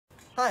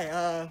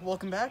Hi,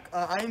 welcome back.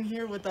 I am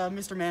here with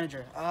Mr.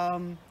 Manager.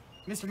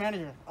 Mr.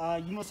 Manager,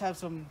 you must have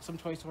some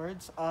choice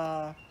words.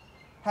 How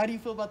do you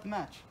feel about the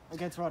match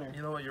against Rudder?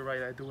 You know what, you're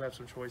right, I do have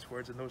some choice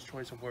words, and those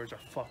choice of words are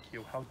fuck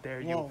you. How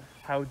dare you? Whoa.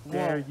 How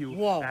dare Whoa. you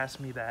Whoa. ask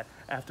me that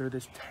after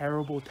this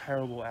terrible,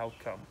 terrible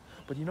outcome?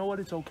 But you know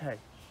what, it's okay.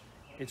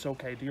 It's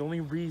okay. The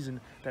only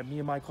reason that me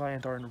and my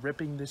client are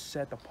ripping this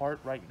set apart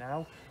right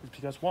now is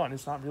because, one,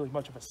 it's not really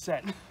much of a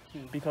set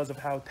because of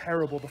how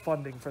terrible the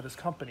funding for this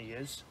company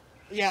is.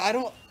 Yeah, I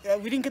don't.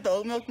 We didn't get the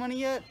oat milk money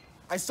yet.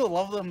 I still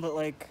love them, but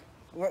like,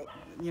 what?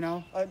 You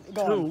know.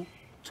 Go on.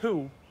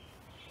 Two,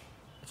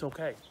 it's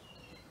okay.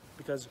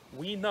 Because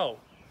we know,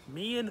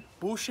 me and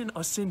Bushin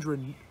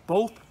Asindra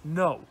both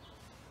know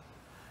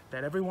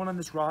that everyone on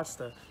this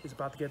roster is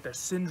about to get their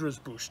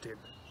Syndras boosted.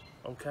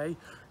 Okay?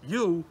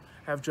 You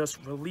have just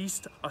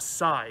released a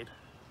side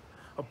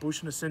of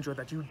Bushin Asindra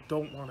that you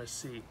don't want to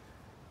see.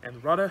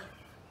 And Rudder,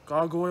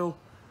 Gargoyle,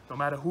 no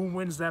matter who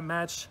wins that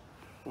match,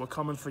 we're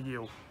coming for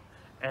you.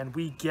 And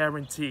we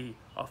guarantee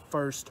a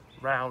first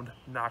round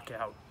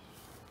knockout.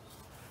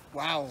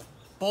 Wow,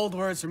 bold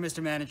words from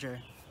Mr. Manager.